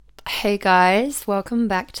Hey guys, welcome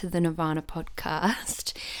back to the Nirvana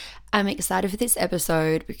podcast. I'm excited for this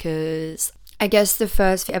episode because I guess the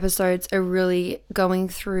first few episodes are really going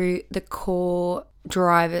through the core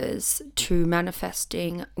drivers to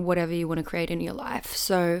manifesting whatever you want to create in your life.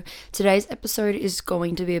 So today's episode is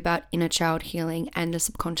going to be about inner child healing and the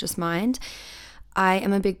subconscious mind. I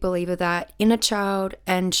am a big believer that inner child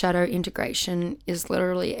and shadow integration is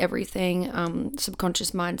literally everything,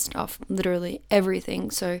 subconscious mind stuff, literally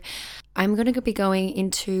everything. So I'm going to be going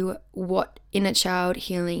into what inner child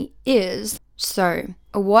healing is. So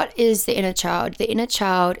what is the inner child? The inner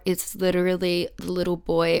child is literally the little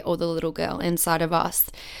boy or the little girl inside of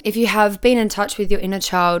us. If you have been in touch with your inner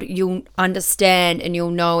child, you'll understand and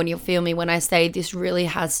you'll know and you'll feel me when I say this really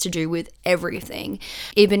has to do with everything.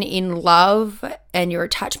 Even in love and your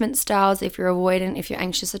attachment styles, if you're avoidant, if you're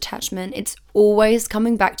anxious attachment, it's always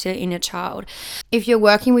coming back to inner child. If you're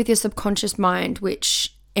working with your subconscious mind,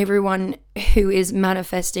 which everyone who is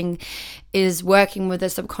manifesting is working with a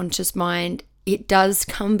subconscious mind, it does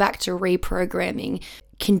come back to reprogramming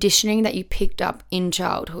conditioning that you picked up in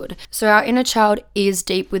childhood. So our inner child is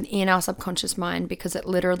deep within our subconscious mind because it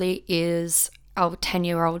literally is our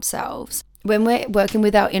 10-year-old selves. When we're working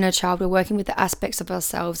with our inner child, we're working with the aspects of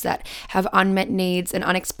ourselves that have unmet needs and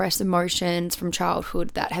unexpressed emotions from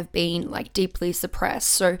childhood that have been deeply suppressed.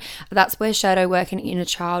 So that's where shadow work and inner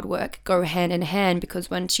child work go hand in hand, because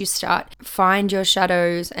once you find your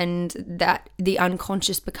shadows and that the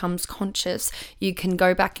unconscious becomes conscious, you can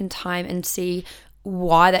go back in time and see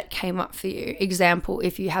why that came up for you. Example,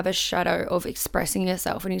 if you have a shadow of expressing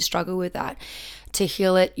yourself and you struggle with that, to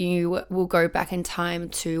heal it, you will go back in time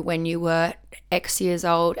to when you were X years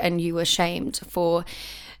old and you were shamed for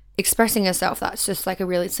expressing yourself. That's just a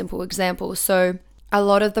really simple example. So a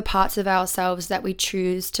lot of the parts of ourselves that we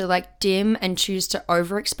choose to dim and choose to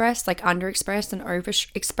overexpress, underexpress and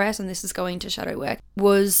overexpress, and this is going to shadow work,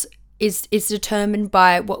 is determined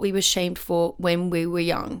by what we were shamed for when we were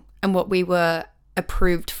young and what we were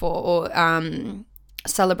approved for or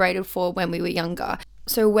celebrated for when we were younger.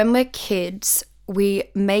 So when we're kids, we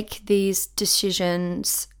make these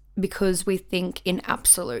decisions because we think in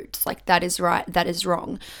absolutes, that is right, that is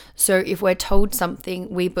wrong. So if we're told something,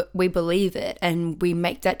 we believe it and we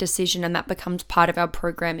make that decision, and that becomes part of our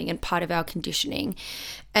programming and part of our conditioning,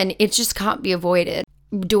 and it just can't be avoided.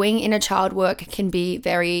 Doing inner child work you can be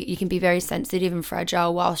very sensitive and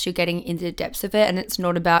fragile whilst you're getting into the depths of it, and it's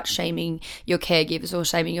not about shaming your caregivers or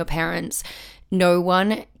shaming your parents. No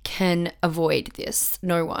one can avoid this.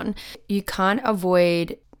 No one. You can't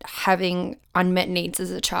avoid having unmet needs as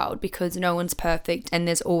a child because no one's perfect, and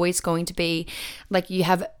there's always going to be, you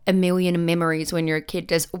have a million memories when you're a kid.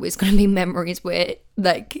 There's always going to be memories where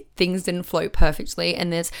things didn't flow perfectly,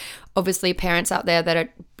 and there's obviously parents out there that are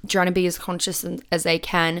trying to be as conscious as they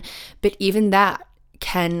can, but even that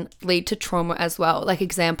can lead to trauma as well.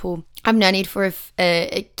 Example, I've nannied for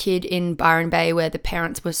a kid in Byron Bay where the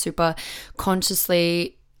parents were super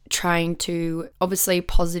consciously trying to obviously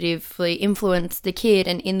positively influence the kid,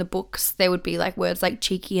 and in the books there would be words like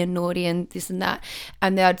cheeky and naughty and this and that,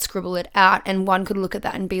 and they'd scribble it out, and one could look at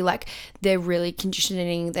that and be they're really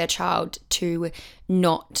conditioning their child to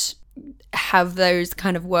not have those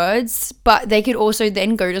kind of words, but they could also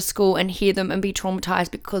then go to school and hear them and be traumatized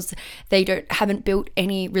because they haven't built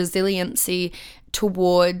any resiliency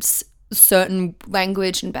towards certain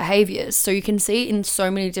language and behaviors. So you can see it in so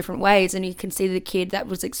many different ways, and you can see the kid that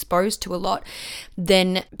was exposed to a lot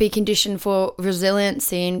then be conditioned for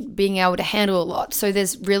resiliency and being able to handle a lot. So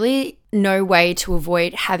there's really no way to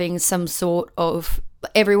avoid having some sort of,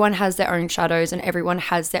 everyone has their own shadows and everyone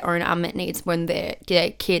has their own unmet needs when they're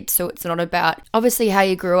kids. So it's not about, obviously how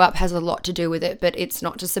you grew up has a lot to do with it, but it's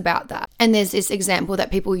not just about that. And there's this example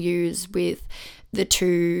that people use with the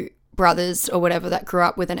two brothers or whatever that grew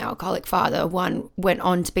up with an alcoholic father. One went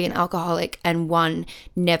on to be an alcoholic and one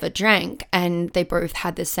never drank, and they both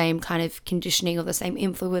had the same kind of conditioning or the same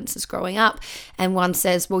influences growing up. And one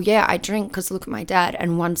says, well, yeah, I drink because look at my dad,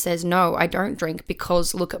 and one says, no, I don't drink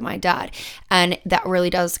because look at my dad. And that really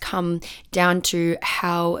does come down to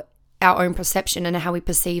how our own perception and how we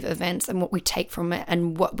perceive events and what we take from it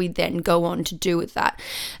and what we then go on to do with that.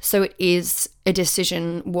 So it is a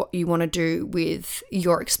decision what you want to do with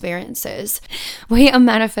your experiences. We are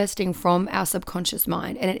manifesting from our subconscious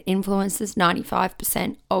mind, and it influences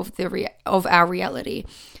 95% of our reality,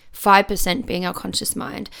 5% being our conscious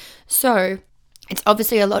mind. So it's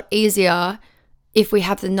obviously a lot easier if we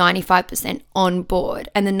have the 95% on board,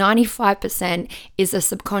 and the 95% is the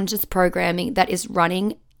subconscious programming that is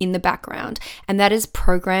running in the background, and that is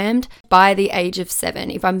programmed by the age of 7.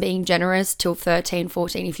 If I'm being generous, till 13,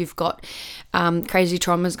 14. If you've got crazy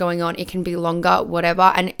traumas going on, it can be longer,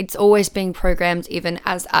 whatever. And it's always being programmed even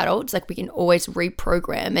as adults. Like we can always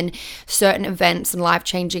reprogram, and certain events and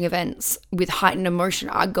life-changing events with heightened emotion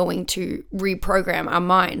are going to reprogram our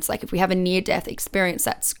minds. Like if we have a near-death experience,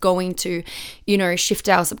 that's going to, shift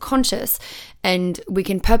our subconscious, and we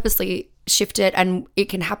can purposely shift it, and it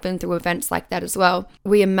can happen through events like that as well.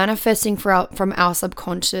 We are manifesting from our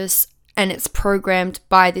subconscious, and it's programmed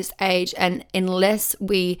by this age, and unless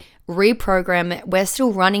we reprogram it, we're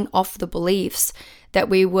still running off the beliefs that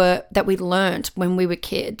we learned when we were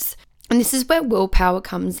kids. And this is where willpower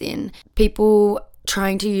comes in. People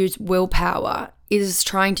trying to use willpower is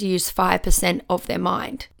trying to use 5% of their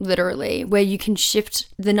mind, literally, where you can shift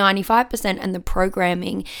the 95% and the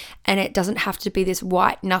programming, and it doesn't have to be this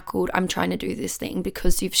white-knuckled, I'm trying to do this thing,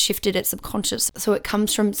 because you've shifted it subconscious. So it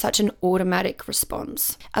comes from such an automatic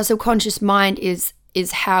response. Our subconscious mind is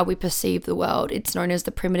how we perceive the world. It's known as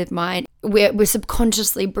the primitive mind. We're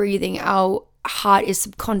subconsciously breathing. Our heart is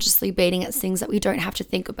subconsciously beating at things that we don't have to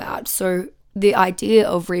think about. So the idea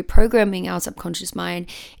of reprogramming our subconscious mind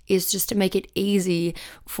is just to make it easy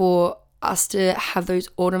for us to have those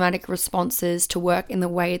automatic responses to work in the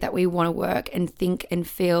way that we want to work and think and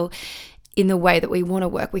feel in the way that we want to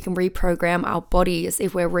work. We can reprogram our bodies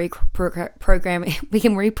if we're reprogramming. We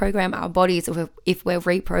can reprogram our bodies if we're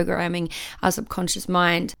reprogramming our subconscious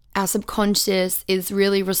mind. Our subconscious is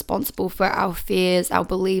really responsible for our fears, our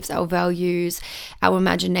beliefs, our values, our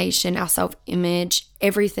imagination, our self-image,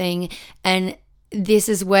 everything. And this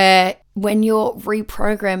is where, when you're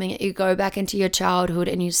reprogramming it, you go back into your childhood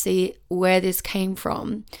and you see where this came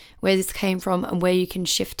from and where you can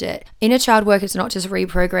shift it. Inner child work is not just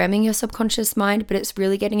reprogramming your subconscious mind, but it's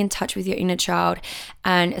really getting in touch with your inner child.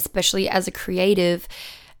 And especially as a creative,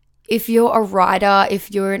 if you're a writer,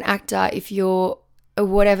 if you're an actor, if you're a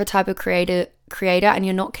whatever type of creator and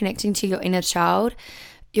you're not connecting to your inner child,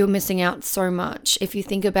 you're missing out so much. If you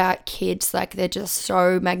think about kids, like they're just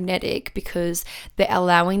so magnetic because they're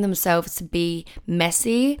allowing themselves to be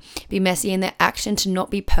messy in their action, to not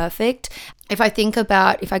be perfect. If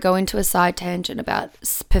I go into a side tangent about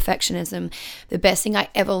perfectionism, the best thing I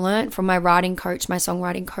ever learned from my writing coach, my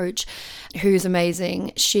songwriting coach, who's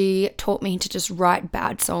amazing, she taught me to just write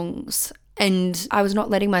bad songs. And I was not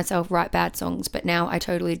letting myself write bad songs, but now I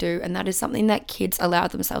totally do. And that is something that kids allow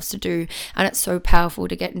themselves to do. And it's so powerful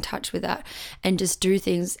to get in touch with that and just do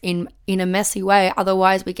things in a messy way.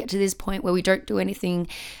 Otherwise, we get to this point where we don't do anything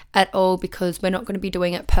at all because we're not going to be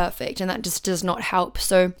doing it perfect. And that just does not help.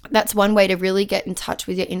 So that's one way to really get in touch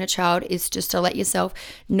with your inner child, is just to let yourself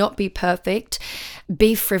not be perfect.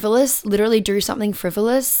 Be frivolous, literally do something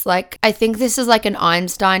frivolous. Like, I think this is like an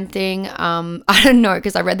Einstein thing. I don't know,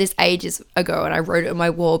 because I read this ages ago and I wrote it on my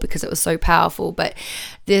wall because it was so powerful. But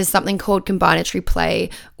there's something called combinatory play,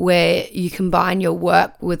 where you combine your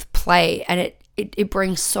work with play, and it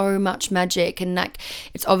brings so much magic. And like,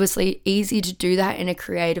 it's obviously easy to do that in a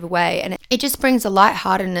creative way, and it just brings a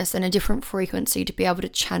lightheartedness and a different frequency to be able to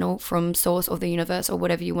channel from source or the universe or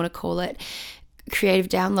whatever you want to call it, creative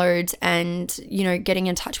downloads, and getting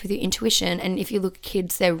in touch with your intuition. And if you look at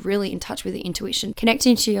kids, they're really in touch with the intuition.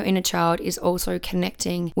 Connecting to your inner child is also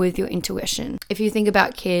connecting with your intuition. If you think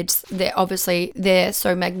about kids, they're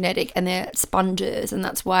so magnetic and they're sponges, and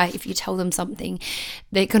that's why if you tell them something,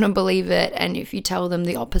 they're gonna believe it, and if you tell them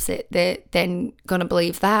the opposite, they're then gonna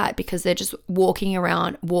believe that, because they're just walking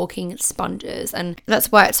sponges. And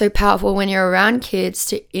that's why it's so powerful when you're around kids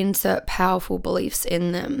to insert powerful beliefs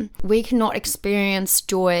in them. We cannot experience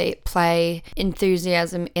joy, play,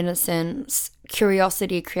 enthusiasm, innocence,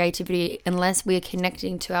 curiosity, creativity, unless we are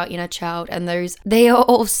connecting to our inner child. And they are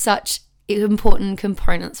all such important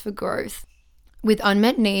components for growth. With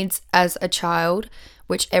unmet needs as a child,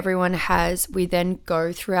 which everyone has, we then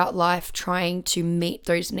go throughout life trying to meet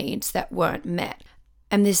those needs that weren't met.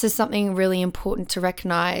 And this is something really important to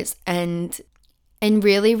recognize, and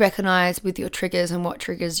really recognize with your triggers and what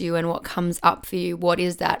triggers you and what comes up for you. What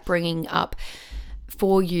is that bringing up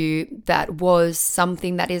for you that was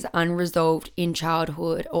something that is unresolved in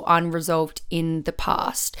childhood or unresolved in the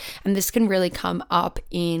past? And this can really come up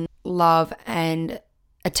in love and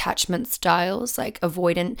attachment styles, like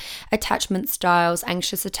avoidant attachment styles,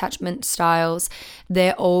 anxious attachment styles.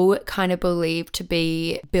 They're all kind of believed to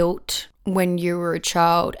be built when you were a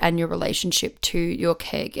child and your relationship to your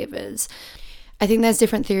caregivers. I think there's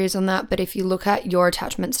different theories on that, but if you look at your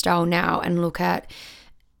attachment style now and look at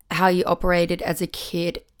how you operated as a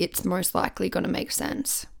kid, it's most likely going to make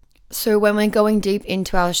sense. So when we're going deep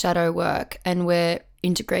into our shadow work and we're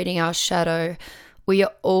integrating our shadow, we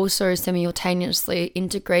are also simultaneously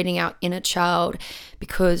integrating our inner child,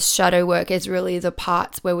 because shadow work is really the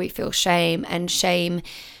parts where we feel shame, and shame,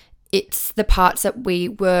 it's the parts that we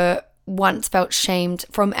were once felt shamed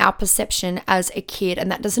from our perception as a kid.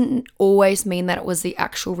 And that doesn't always mean that it was the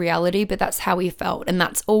actual reality, but that's how we felt, and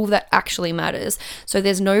that's all that actually matters. So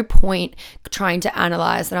there's no point trying to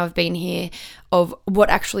analyze, that I've been here, of what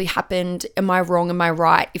actually happened. Am I wrong? Am I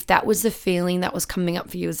right? If that was the feeling that was coming up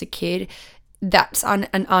for you as a kid, that's an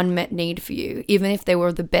unmet need for you, even if they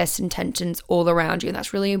were the best intentions all around you. And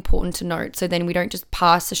that's really important to note. So then we don't just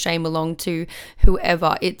pass the shame along to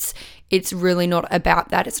whoever. It's really not about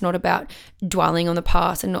that. It's not about dwelling on the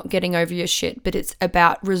past and not getting over your shit, but it's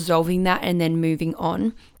about resolving that and then moving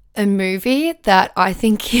on. A movie that I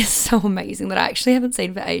think is so amazing, that I actually haven't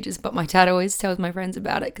seen for ages, but my dad always tells my friends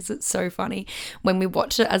about it because it's so funny. When we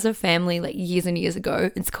watched it as a family like years and years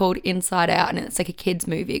ago, it's called Inside Out, and it's like a kid's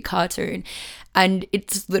movie, a cartoon. And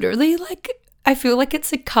it's literally like, I feel like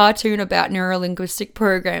it's a cartoon about neurolinguistic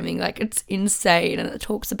programming. Like, it's insane. And it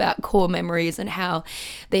talks about core memories and how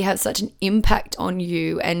they have such an impact on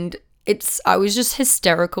you. And I was just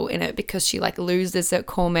hysterical in it because she like loses her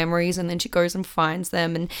core memories and then she goes and finds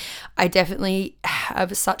them. And I definitely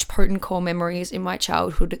have such potent core memories in my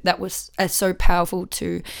childhood that was so powerful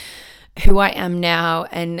to who I am now,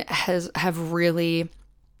 and have really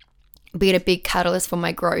been a big catalyst for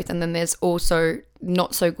my growth. And then there's also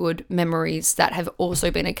not so good memories that have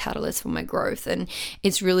also been a catalyst for my growth. And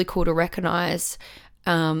it's really cool to recognize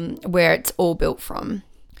where it's all built from.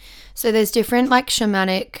 So there's different like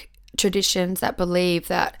shamanic traditions that believe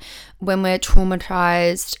that when we're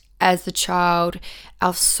traumatized as a child,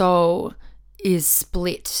 our soul is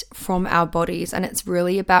split from our bodies, and it's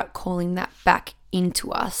really about calling that back into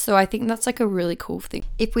us. So I think that's like a really cool thing.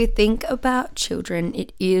 If we think about children,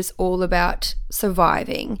 it is all about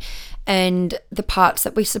surviving, and the parts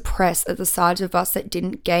that we suppress are the sides of us that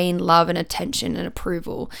didn't gain love and attention and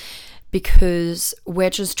approval, because we're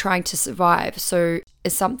just trying to survive. So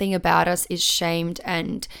if something about us is shamed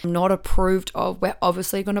and not approved of, we're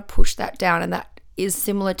obviously going to push that down. And that is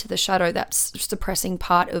similar to the shadow, that's suppressing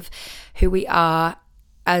part of who we are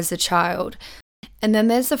as a child. And then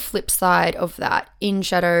there's the flip side of that in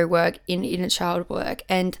shadow work, in inner child work,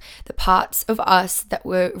 and the parts of us that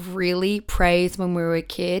were really praised when we were a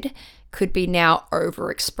kid could be now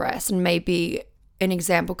overexpressed. And maybe an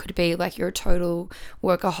example could be like you're a total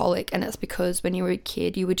workaholic, and it's because when you were a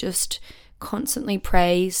kid you were just constantly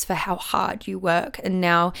praised for how hard you work, and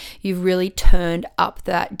now you've really turned up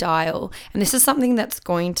that dial. And this is something that's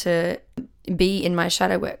going to be in my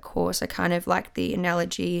shadow work course. I kind of like the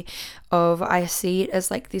analogy of, I see it as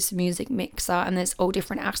like this music mixer, and there's all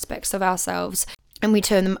different aspects of ourselves, and we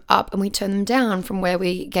turn them up and we turn them down from where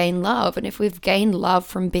we gain love. And if we've gained love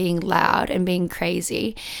from being loud and being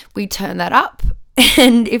crazy, we turn that up.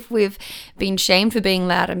 And if we've been shamed for being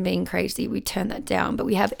loud and being crazy, we turn that down. But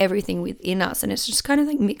we have everything within us, and it's just kind of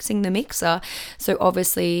like mixing the mixer. So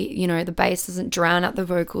obviously, you know, the bass doesn't drown out the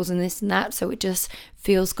vocals and this and that, so it just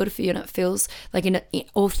feels good for you, and it feels like an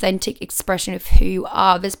authentic expression of who you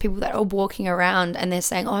are. There's people that are walking around and they're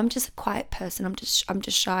saying, oh, I'm just a quiet person, I'm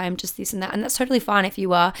just shy, I'm just this and that, and that's totally fine if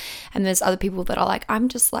you are. And there's other people that are like, I'm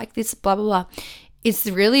just like this, blah blah blah. It's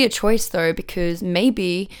really a choice though, because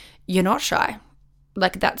maybe you're not shy.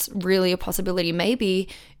 Like, that's really a possibility. Maybe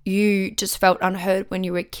you just felt unheard when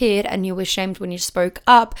you were a kid and you were shamed when you spoke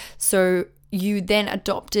up, so you then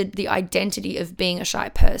adopted the identity of being a shy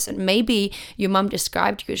person. Maybe your mum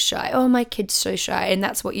described you as shy. Oh, my kid's so shy. And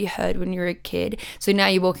that's what you heard when you were a kid. So now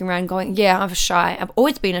you're walking around going, yeah, I'm shy. I've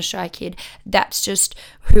always been a shy kid. That's just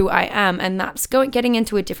who I am. And that's getting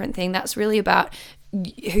into a different thing. That's really about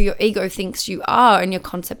who your ego thinks you are and your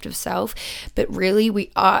concept of self. But really, we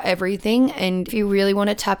are everything. And if you really want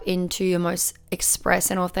to tap into your most express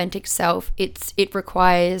and authentic self, it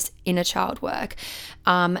requires inner child work.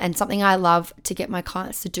 And something I love to get my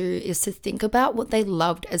clients to do is to think about what they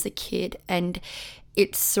loved as a kid. And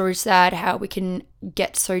it's so sad how we can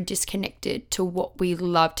get so disconnected to what we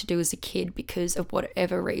love to do as a kid because of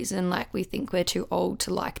whatever reason, like we think we're too old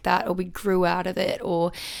to like that, or we grew out of it,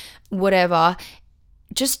 or whatever.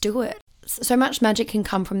 Just do it. So much magic can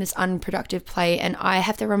come from this unproductive play, and I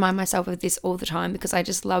have to remind myself of this all the time because I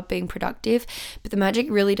just love being productive. But the magic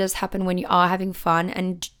really does happen when you are having fun,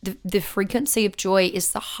 and the frequency of joy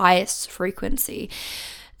is the highest frequency.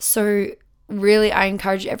 So really, I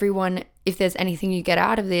encourage everyone, if there's anything you get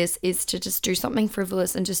out of this, is to just do something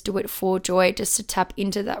frivolous and just do it for joy, just to tap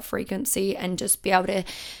into that frequency and just be able to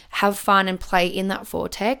have fun and play in that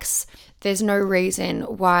vortex. There's no reason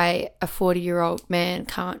why a 40-year-old man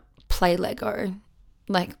can't play Lego.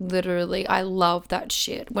 Like literally, I love that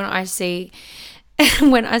shit. When I see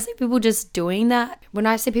when I see people just doing that, when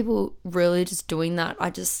I see people really just doing that,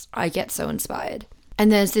 I get so inspired.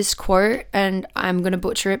 And there's this quote, and I'm going to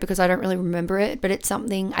butcher it because I don't really remember it, but it's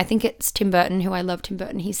something, I think it's Tim Burton, who I love Tim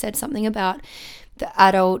Burton. He said something about the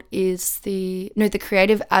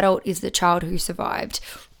creative adult is the child who survived.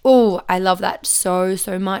 Oh, I love that so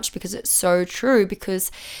much because it's so true, because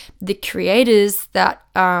the creators that,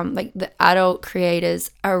 like the adult creators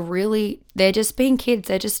are really, they're just being kids.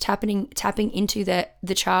 They're just tapping into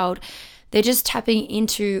the child. They're just tapping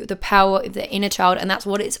into the power of the inner child, and that's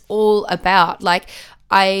what it's all about. Like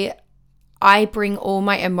I bring all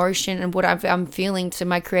my emotion and what I'm feeling to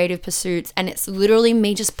my creative pursuits, and it's literally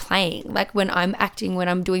me just playing. Like when I'm acting, when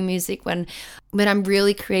I'm doing music, when I'm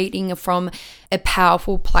really creating from a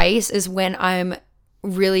powerful place is when I'm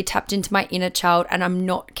really tapped into my inner child and I'm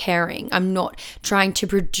not caring. I'm not trying to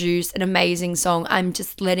produce an amazing song. I'm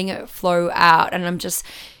just letting it flow out, and I'm just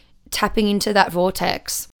tapping into that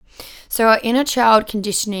vortex. So our inner child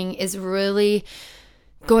conditioning is really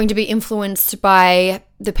going to be influenced by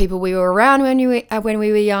the people we were around when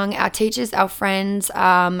we were young, our teachers, our friends,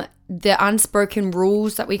 the unspoken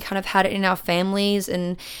rules that we kind of had in our families,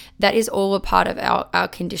 and that is all a part of our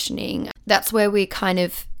conditioning. That's where we kind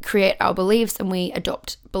of create our beliefs, and we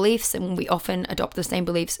adopt beliefs, and we often adopt the same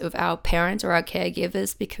beliefs of our parents or our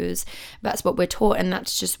caregivers because that's what we're taught and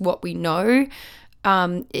that's just what we know.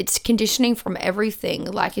 It's conditioning from everything.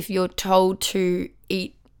 Like if you're told to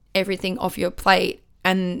eat everything off your plate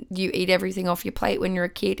and you eat everything off your plate when you're a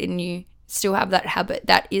kid and you still have that habit,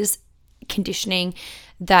 that is conditioning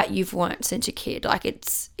that you've learnt since a kid. Like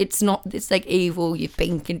it's like evil, you've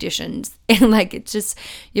been conditioned, and like it's just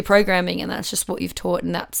your programming, and that's just what you've taught,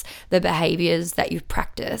 and that's the behaviors that you've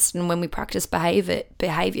practiced. And when we practice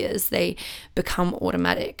behaviors, they become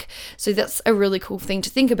automatic. So that's a really cool thing to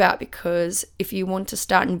think about, because if you want to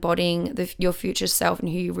start embodying your future self and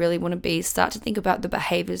who you really want to be, start to think about the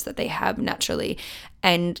behaviors that they have naturally,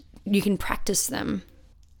 and you can practice them.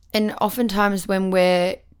 And oftentimes when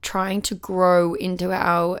we're trying to grow into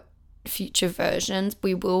our future versions,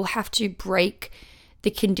 we will have to break the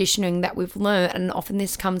conditioning that we've learned. And often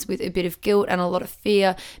this comes with a bit of guilt and a lot of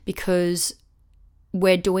fear, because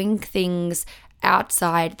we're doing things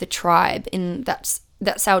outside the tribe, and that's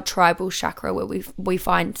our tribal chakra where we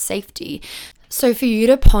find safety. So for you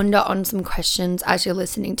to ponder on some questions as you're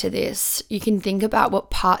listening to this, you can think about what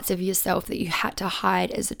parts of yourself that you had to hide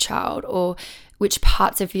as a child, or which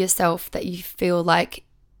parts of yourself that you feel like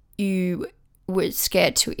you were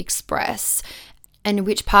scared to express, and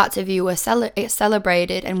which parts of you were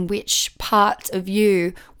celebrated, and which parts of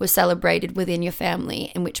you were celebrated within your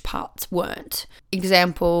family and which parts weren't.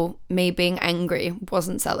 Example, me being angry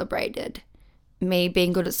wasn't celebrated. Me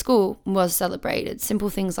being good at school was celebrated.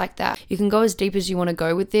 Simple things like that. You can go as deep as you want to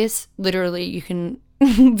go with this. Literally, you can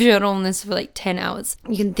journal on this for like 10 hours.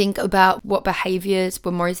 You can think about what behaviors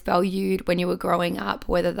were most valued when you were growing up,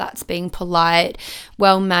 whether that's being polite,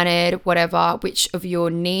 well-mannered, whatever, which of your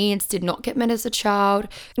needs did not get met as a child,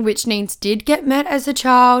 which needs did get met as a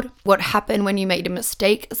child, what happened when you made a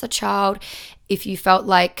mistake as a child, if you felt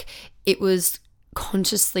like it was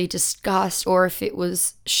consciously discussed or if it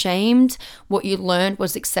was shamed, what you learned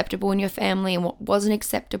was acceptable in your family and what wasn't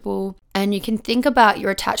acceptable. And you can think about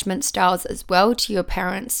your attachment styles as well to your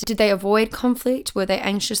parents. Did they avoid conflict? Were they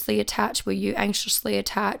anxiously attached? Were you anxiously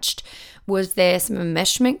attached? Was there some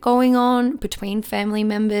enmeshment going on between family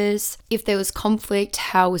members? If there was conflict,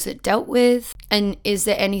 how was it dealt with? And is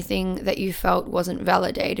there anything that you felt wasn't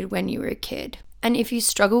validated when you were a kid? And if you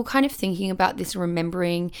struggle kind of thinking about this,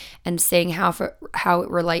 remembering and seeing how it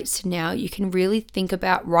relates to now, you can really think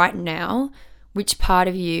about right now, which part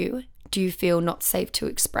of you do you feel not safe to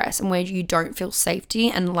express, and where you don't feel safety,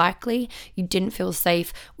 and likely you didn't feel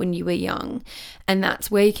safe when you were young. And that's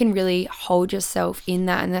where you can really hold yourself in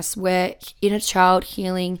that, and that's where inner child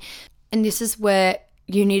healing, and this is where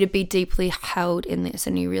you need to be deeply held in this,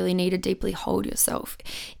 and you really need to deeply hold yourself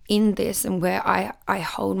in this. And where I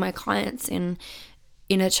hold my clients in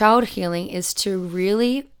inner child healing is to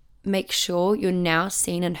really make sure you're now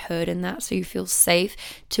seen and heard in that, so you feel safe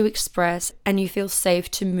to express and you feel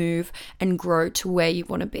safe to move and grow to where you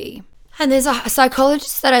want to be. And there's a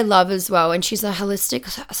psychologist that I love as well, and she's a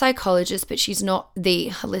holistic psychologist, but she's not the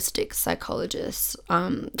holistic psychologist.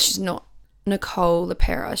 She's not Nicole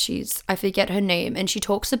LePera. I forget her name, and she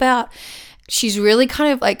talks about, she's really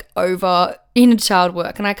kind of like over inner child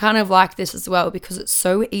work, and I kind of like this as well because it's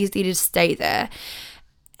so easy to stay there.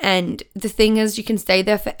 And the thing is, you can stay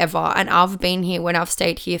there forever, and I've been here when I've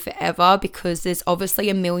stayed here forever, because there's obviously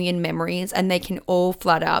a million memories and they can all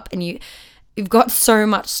flood up, and you've got so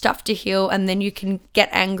much stuff to heal, and then you can get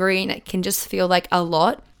angry and it can just feel like a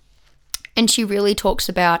lot. And she really talks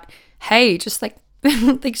about, hey, just like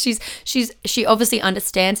like she obviously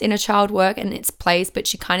understands inner child work and its place, but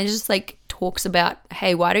she kind of just like talks about,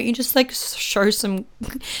 hey, why don't you just like show some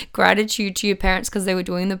gratitude to your parents because they were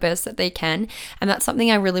doing the best that they can. And that's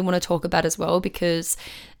something I really want to talk about as well, because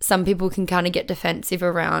some people can kind of get defensive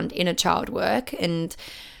around inner child work. And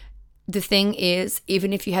the thing is,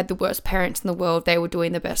 even if you had the worst parents in the world, they were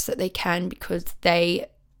doing the best that they can because they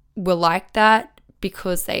were like that,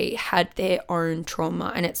 because they had their own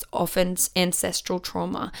trauma, and it's often ancestral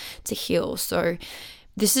trauma to heal. So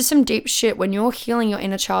this is some deep shit. When you're healing your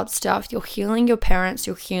inner child stuff, you're healing your parents,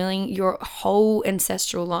 you're healing your whole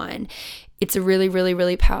ancestral line. It's a really, really,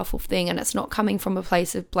 really powerful thing, and it's not coming from a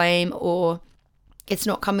place of blame, or it's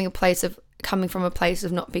not coming from a place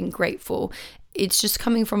of not being grateful. It's just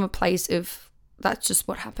coming from a place of, that's just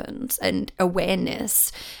what happens, and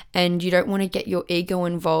awareness. And you don't want to get your ego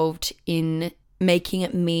involved in making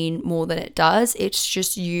it mean more than it does. It's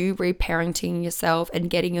just you reparenting yourself and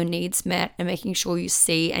getting your needs met and making sure you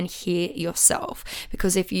see and hear yourself.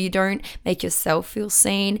 Because if you don't make yourself feel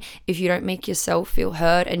seen, if you don't make yourself feel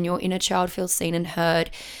heard and your inner child feels seen and heard,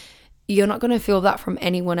 you're not going to feel that from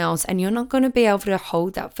anyone else, and you're not going to be able to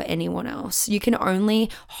hold that for anyone else. You can only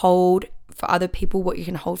hold for other people what you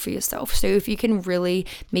can hold for yourself. So if you can really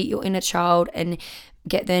meet your inner child and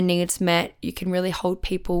get their needs met, you can really hold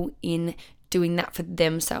people in doing that for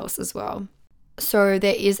themselves as well. So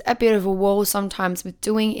there is a bit of a wall sometimes with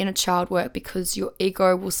doing inner child work, because your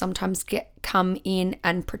ego will sometimes come in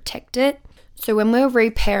and protect it. So when we're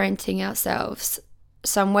reparenting ourselves,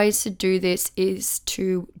 some ways to do this is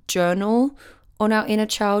to journal on our inner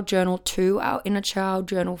child, journal to our inner child,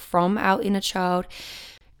 journal from our inner child,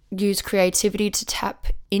 use creativity to tap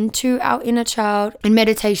into our inner child, and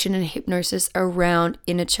meditation and hypnosis around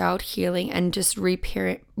inner child healing, and just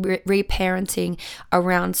reparenting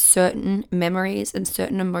around certain memories and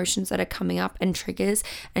certain emotions that are coming up and triggers,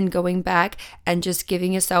 and going back and just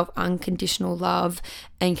giving yourself unconditional love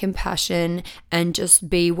and compassion, and just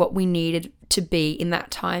be what we needed to be in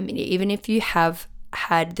that time. And even if you have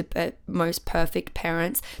had the most perfect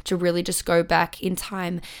parents, to really just go back in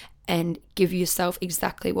time and give yourself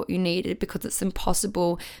exactly what you needed, because it's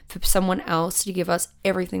impossible for someone else to give us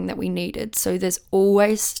everything that we needed. So there's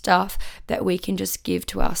always stuff that we can just give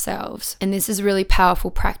to ourselves. And this is a really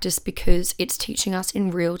powerful practice, because it's teaching us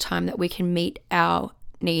in real time that we can meet our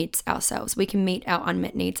needs ourselves. We can meet our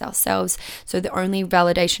unmet needs ourselves. So the only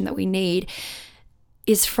validation that we need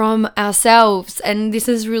is from ourselves. And this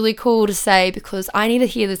is really cool to say, because I need to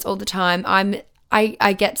hear this all the time.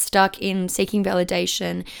 I get stuck in seeking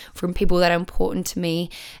validation from people that are important to me,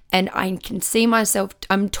 and I can see myself,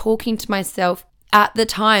 I'm talking to myself at the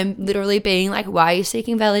time, literally being like, why are you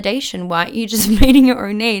seeking validation? Why aren't you just meeting your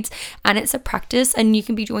own needs? And it's a practice, and you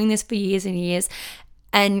can be doing this for years and years,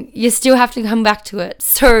 and you still have to come back to it.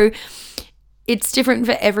 So it's different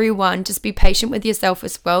for everyone. Just be patient with yourself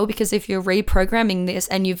as well, because if you're reprogramming this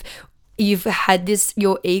and you've had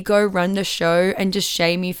your ego run the show and just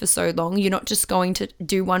shame you for so long, you're not just going to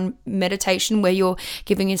do one meditation where you're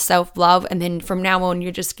giving yourself love and then from now on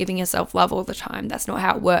you're just giving yourself love all the time. That's not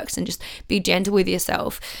how it works. And just be gentle with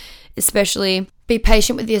yourself, especially be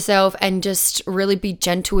patient with yourself, and just really be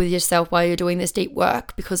gentle with yourself while you're doing this deep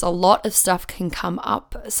work, because a lot of stuff can come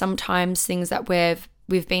up. Sometimes things that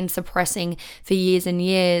we've been suppressing for years and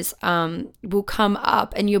years will come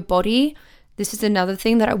up, and your body, this is another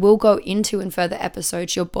thing that I will go into in further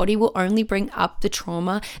episodes, your body will only bring up the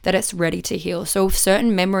trauma that it's ready to heal. So if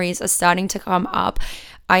certain memories are starting to come up,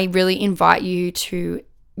 I really invite you to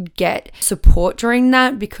get support during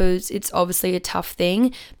that, because it's obviously a tough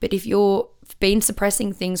thing. But if you've been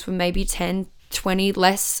suppressing things for maybe 10, 20,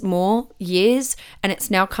 less, more years, and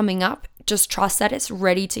it's now coming up, just trust that it's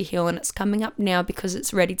ready to heal, and it's coming up now because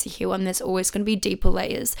it's ready to heal. And there's always going to be deeper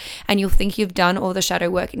layers, and you'll think you've done all the shadow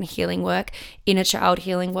work and healing work, inner child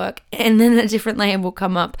healing work, and then a different layer will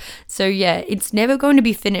come up. So yeah, it's never going to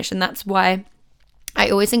be finished. And that's why I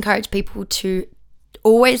always encourage people to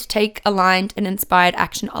always take aligned and inspired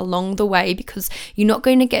action along the way, because you're not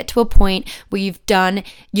going to get to a point where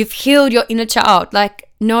you've healed your inner child. Like,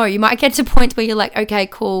 no, you might get to a point where you're like, okay,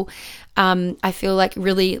 cool, I feel like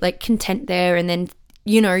really like content there, and then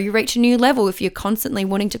you reach a new level. If you're constantly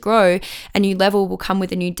wanting to grow, a new level will come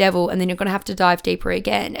with a new devil, and then you're going to have to dive deeper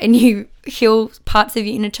again, and you heal parts of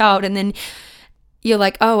your inner child, and then you're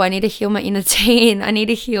like, oh, I need to heal my inner teen, I need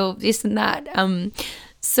to heal this and that.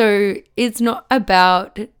 So it's not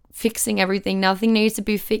about fixing everything. Nothing needs to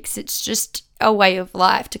be fixed. It's just a way of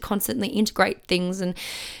life to constantly integrate things. And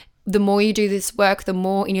the more you do this work, the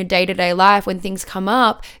more in your day-to-day life, when things come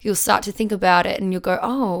up, you'll start to think about it and you'll go,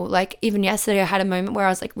 oh, like even yesterday I had a moment where I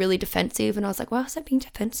was like really defensive, and I was like, why was I being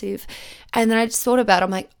defensive? And then I just thought about it.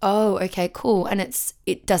 I'm like, oh, okay, cool. And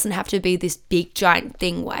it doesn't have to be this big giant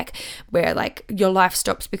thing like where like your life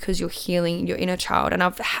stops because you're healing your inner child. And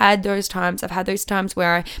I've had those times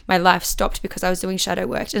where my life stopped because I was doing shadow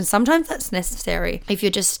work, and sometimes that's necessary if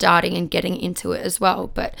you're just starting and getting into it as well.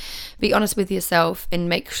 But be honest with yourself and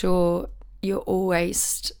make sure you're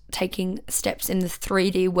always taking steps in the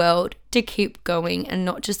 3D world to keep going and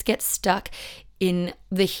not just get stuck in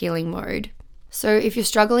the healing mode. So if you're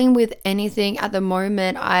struggling with anything at the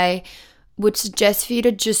moment, I would suggest for you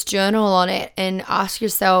to just journal on it and ask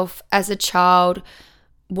yourself as a child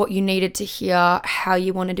what you needed to hear, how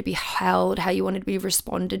you wanted to be held, how you wanted to be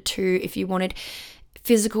responded to, if you wanted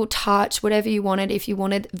physical touch, whatever you wanted, if you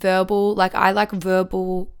wanted verbal, like I like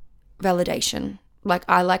verbal validation. Like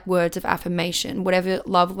I like words of affirmation, whatever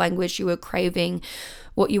love language you were craving,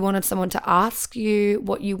 what you wanted someone to ask you,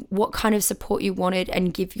 what kind of support you wanted,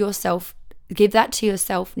 and give that to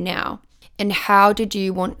yourself now. And how did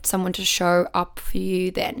you want someone to show up for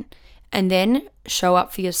you then? And then show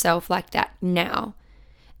up for yourself like that now.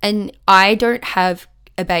 And I don't have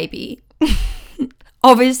a baby,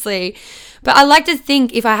 obviously, but I like to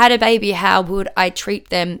think if I had a baby, how would I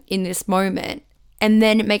treat them in this moment? And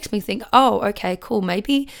then it makes me think, oh, okay, cool.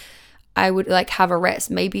 Maybe I would like have a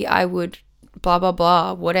rest. Maybe I would blah, blah,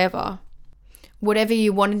 blah, whatever. Whatever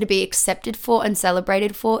you wanted to be accepted for and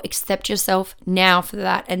celebrated for, accept yourself now for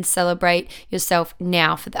that and celebrate yourself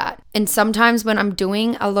now for that. And sometimes when I'm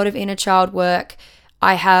doing a lot of inner child work,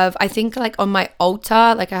 I think like on my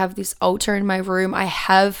altar, like I have this altar in my room, I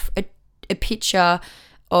have a picture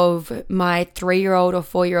of my 3-year-old or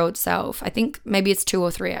 4-year-old self. I think maybe it's 2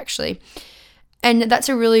 or 3 actually. And that's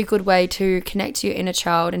a really good way to connect to your inner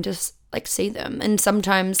child and just like see them. And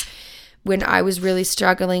sometimes when I was really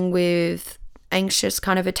struggling with anxious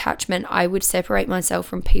kind of attachment, I would separate myself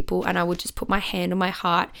from people and I would just put my hand on my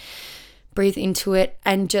heart, breathe into it,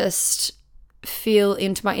 and just feel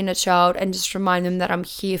into my inner child and just remind them that I'm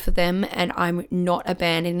here for them and I'm not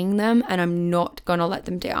abandoning them and I'm not going to let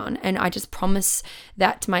them down. And I just promise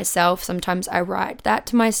that to myself. Sometimes I write that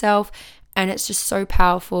to myself, and it's just so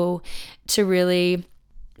powerful to really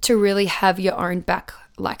have your own back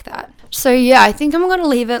like that. So yeah, I think I'm going to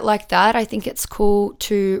leave it like that. I think it's cool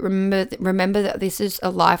to remember that this is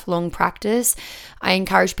a lifelong practice. I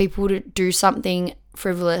encourage people to do something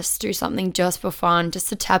frivolous, do something just for fun, just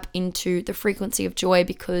to tap into the frequency of joy,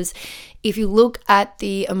 because if you look at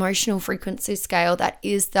the emotional frequency scale, that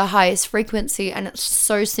is the highest frequency, and it's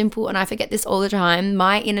so simple. And I forget this all the time.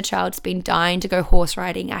 My inner child's been dying to go horse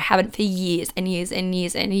riding. I haven't for years and years and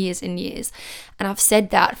years and years and years, and I've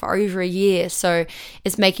said that for over a year. So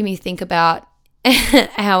it's making me think about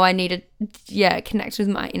how I need to connect with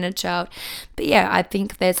my inner child. But yeah, I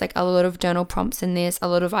think there's like a lot of journal prompts in this, a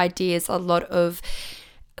lot of ideas, a lot of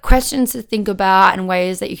questions to think about, and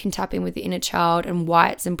ways that you can tap in with the inner child and why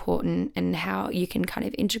it's important and how you can kind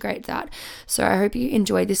of integrate that. So I hope you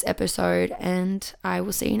enjoyed this episode, and I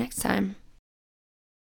will see you next time.